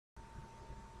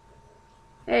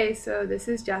Hey, so this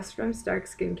is Jess from Stark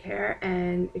Skincare,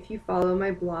 and if you follow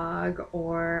my blog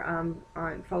or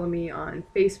follow me on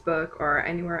Facebook or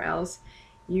anywhere else,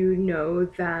 you know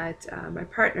that my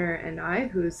partner and I,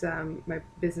 who's my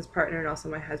business partner and also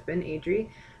my husband, Adri,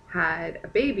 had a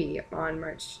baby on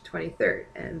March 23rd,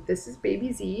 and this is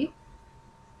baby Z,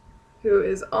 who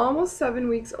is almost 7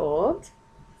 weeks old.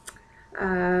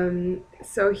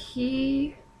 So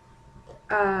he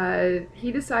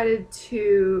decided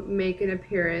to make an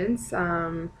appearance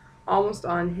almost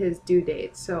on his due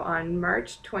date. So on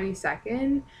March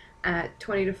 22nd at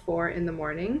 20 to 4 in the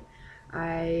morning,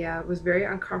 I was very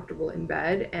uncomfortable in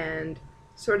bed and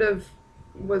sort of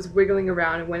was wiggling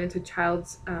around and went into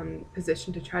child's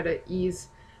position to try to ease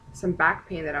some back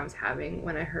pain that I was having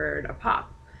when I heard a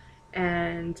pop.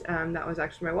 And that was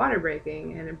actually my water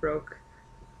breaking, and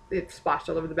it splashed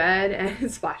all over the bed and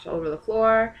it splashed all over the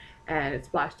floor and it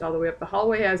splashed all the way up the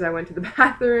hallway as I went to the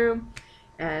bathroom.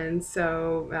 And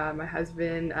so my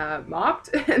husband mopped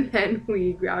and then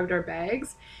we grabbed our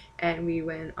bags and we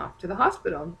went off to the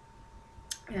hospital.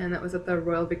 And that was at the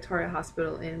Royal Victoria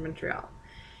Hospital in Montreal.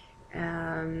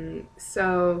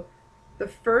 So the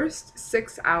first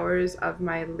 6 hours of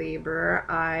my labor,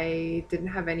 I didn't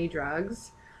have any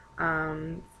drugs.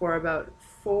 For about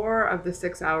 4 of the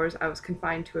 6 hours, I was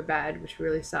confined to a bed, which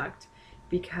really sucked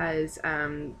because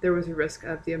there was a risk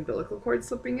of the umbilical cord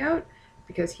slipping out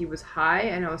because he was high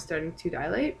and I was starting to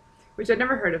dilate, which I'd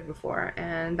never heard of before,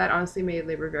 and that honestly made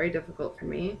labor very difficult for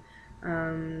me.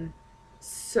 Um,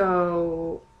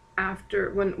 so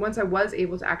once I was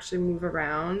able to actually move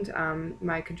around,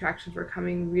 my contractions were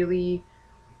coming really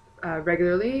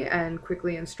regularly and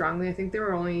quickly and strongly. I think they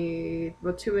were only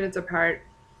about 2 minutes apart,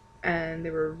 and they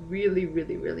were really,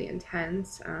 really, really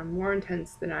intense, more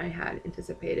intense than I had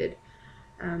anticipated.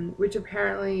 Which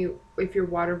apparently, if your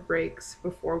water breaks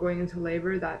before going into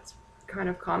labor, that's kind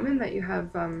of common that you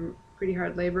have pretty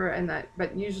hard labor,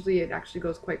 but usually it actually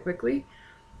goes quite quickly.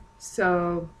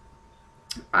 So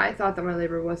I thought that my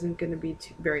labor wasn't going to be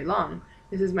very long.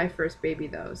 This is my first baby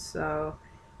though, so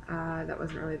that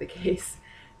wasn't really the case.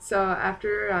 So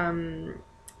after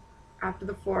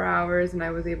the 4 hours and I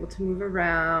was able to move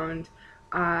around,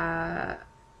 uh,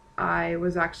 I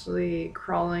was actually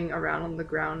crawling around on the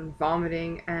ground,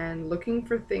 vomiting and looking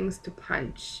for things to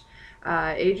punch.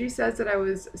 Adri says that I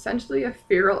was essentially a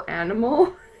feral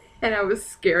animal and I was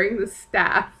scaring the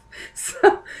staff.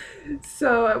 So,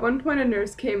 so at one point a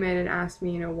nurse came in and asked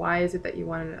me, why is it that you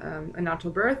wanted a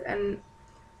natural birth? And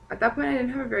at that point I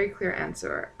didn't have a very clear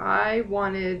answer. I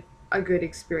wanted a good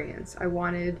experience. I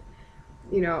wanted,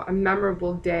 a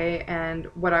memorable day, and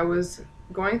what I was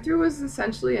going through was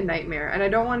essentially a nightmare. And I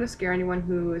don't want to scare anyone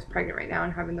who is pregnant right now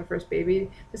and having their first baby.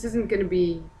 This isn't going to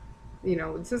be,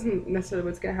 this isn't necessarily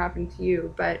what's going to happen to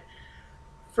you, but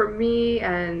for me,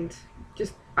 and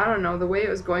just, I don't know, the way it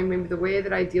was going, maybe the way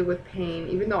that I deal with pain,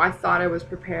 even though I thought I was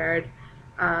prepared,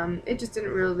 it just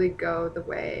didn't really go the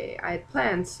way I had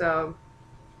planned. So,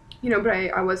 but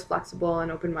I was flexible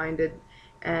and open minded,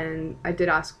 and I did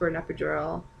ask for an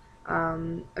epidural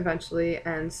eventually.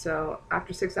 And so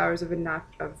after 6 hours of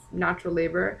natural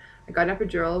labor, I got an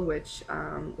epidural, which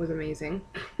was amazing.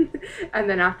 And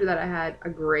then after that, I had a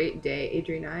great day.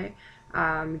 Adrian and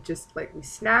I just like we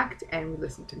snacked and we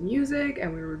listened to music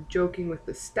and we were joking with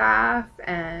the staff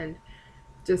and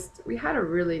just we had a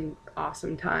really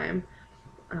awesome time.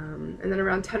 And then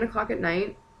around 10 o'clock at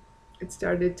night, it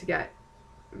started to get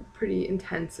pretty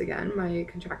intense again. My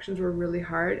contractions were really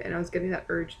hard and I was getting that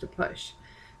urge to push.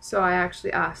 So I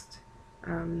actually asked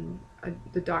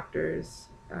the doctors,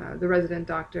 the resident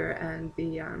doctor, and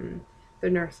the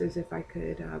nurses if I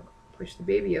could push the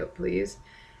baby out, please.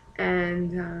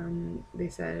 And they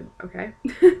said okay,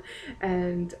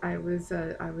 and I was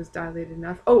dilated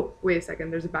enough. Oh, wait a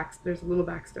second. There's a little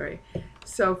backstory.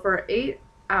 So for 8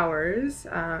 hours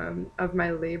of my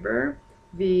labor,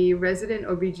 the resident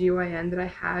OBGYN that I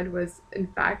had was in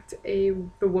fact the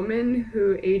woman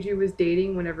who AJ was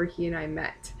dating whenever he and I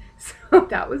met. So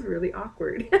that was really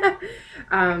awkward.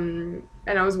 And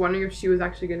I was wondering if she was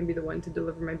actually going to be the one to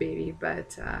deliver my baby,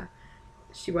 but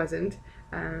she wasn't.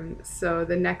 So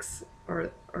the next,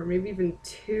 or maybe even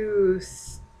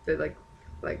the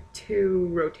like two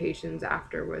rotations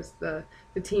after was the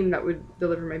team that would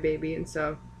deliver my baby, and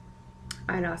so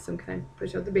I'd asked them, "Can I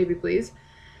push out the baby, please?"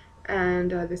 And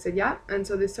they said yeah, and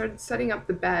so they started setting up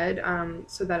the bed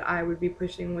so that I would be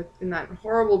pushing in that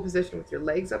horrible position with your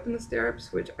legs up in the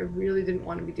stirrups, which I really didn't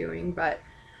want to be doing, but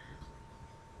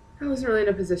I wasn't really in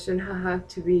a position, haha,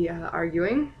 to be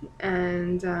arguing.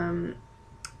 And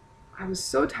I was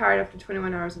so tired after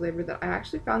 21 hours of labor that I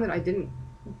actually found that I didn't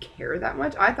care that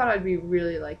much. I thought I'd be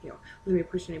really like, let me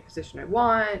push any position I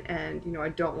want, and I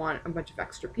don't want a bunch of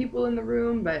extra people in the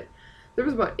room, but there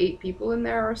was about 8 people in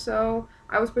there or so.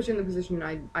 I was pushing the position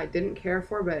I didn't care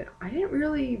for, but I didn't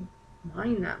really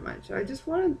mind that much. I just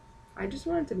wanted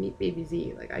to meet baby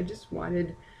Z. Like I just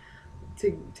wanted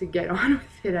to get on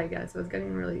with it, I guess. I was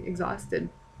getting really exhausted.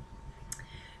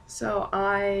 So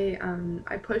I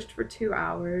pushed for 2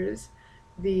 hours.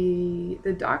 The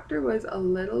doctor was a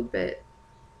little bit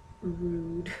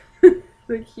rude.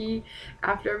 Like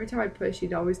after every time I'd push,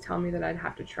 he'd always tell me that I'd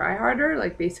have to try harder.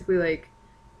 Like basically, like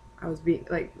I was being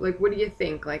like, what do you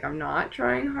think? Like I'm not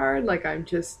trying hard. Like I'm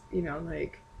just,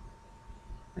 like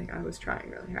I was trying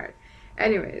really hard.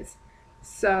 Anyways,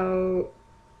 so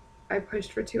I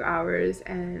pushed for 2 hours,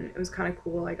 and it was kind of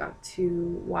cool. I got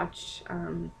to watch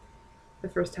the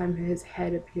first time his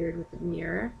head appeared with the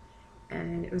mirror,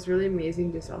 and it was really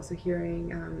amazing just also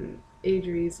hearing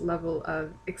Adri's level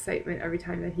of excitement every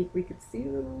time that we could see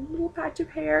a little patch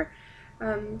of hair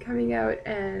coming out,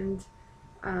 and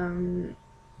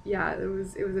yeah, it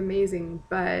was amazing.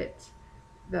 But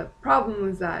the problem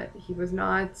was that he was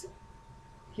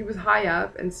high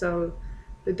up, and so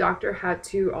the doctor had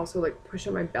to also like push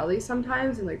on my belly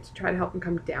sometimes and like to try to help him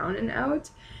come down and out.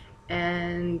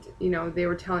 And they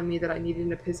were telling me that I needed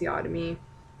an episiotomy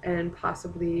and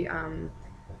possibly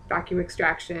vacuum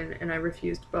extraction, and I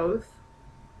refused both.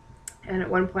 And at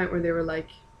one point where they were like,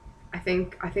 I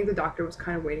think the doctor was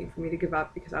kind of waiting for me to give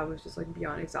up because I was just like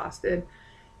beyond exhausted,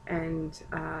 and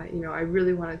I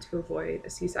really wanted to avoid a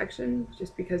C-section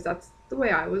just because that's the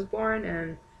way I was born,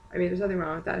 and I mean there's nothing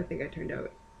wrong with that. I think I turned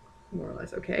out more or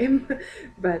less okay,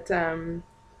 but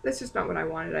that's just not what I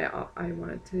wanted. I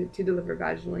wanted to deliver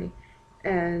vaginally,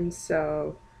 and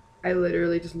so I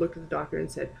literally just looked at the doctor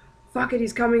and said, "Fuck it,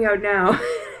 he's coming out now."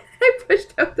 I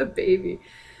pushed out the baby.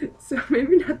 So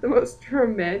maybe not the most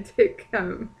romantic,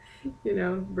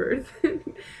 birth,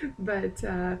 but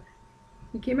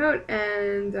he came out,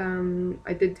 and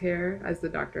I did tear as the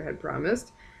doctor had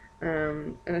promised.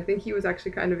 And I think he was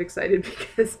actually kind of excited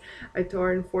because I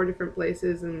tore in 4 different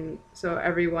places, and so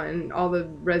everyone, all the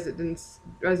resident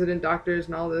doctors,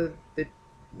 and all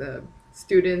the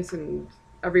students and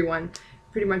everyone,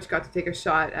 pretty much got to take a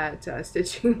shot at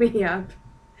stitching me up.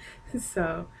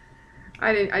 So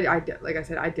I didn't. Like I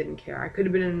said, I didn't care. I could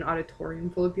have been in an auditorium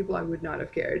full of people. I would not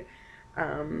have cared.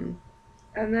 Um,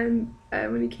 and then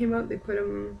when he came out, they put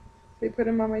him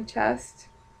on my chest,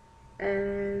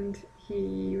 and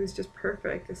he was just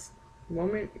perfect. This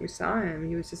moment we saw him,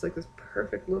 he was just like this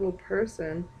perfect little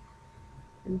person,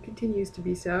 and continues to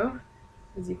be so.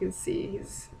 As you can see,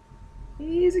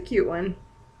 he's a cute one.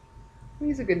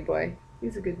 He's a good boy.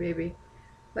 He's a good baby.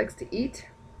 Likes to eat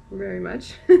very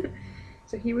much.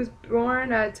 So he was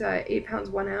born at 8 pounds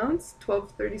 1 ounce,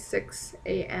 12:36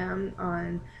 a.m.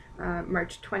 on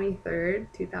March 23rd,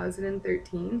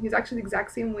 2013. He's actually the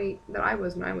exact same weight that I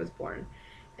was when I was born.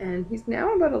 And he's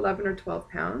now about 11 or 12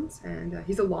 pounds, and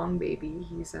he's a long baby.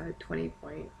 He's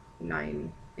 20.9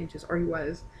 inches, or he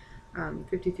was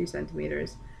 53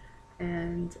 centimeters.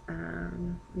 And,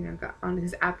 got on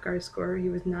his APGAR score, he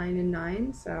was 9 and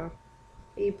 9, so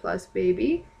A plus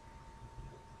baby.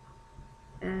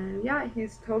 And yeah,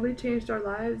 he's totally changed our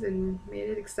lives and made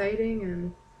it exciting,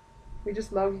 and we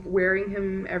just love wearing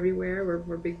him everywhere.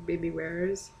 We're big baby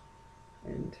wearers,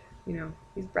 and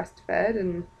he's breastfed,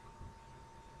 and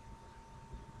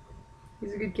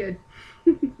he's a good kid.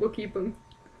 We'll keep him.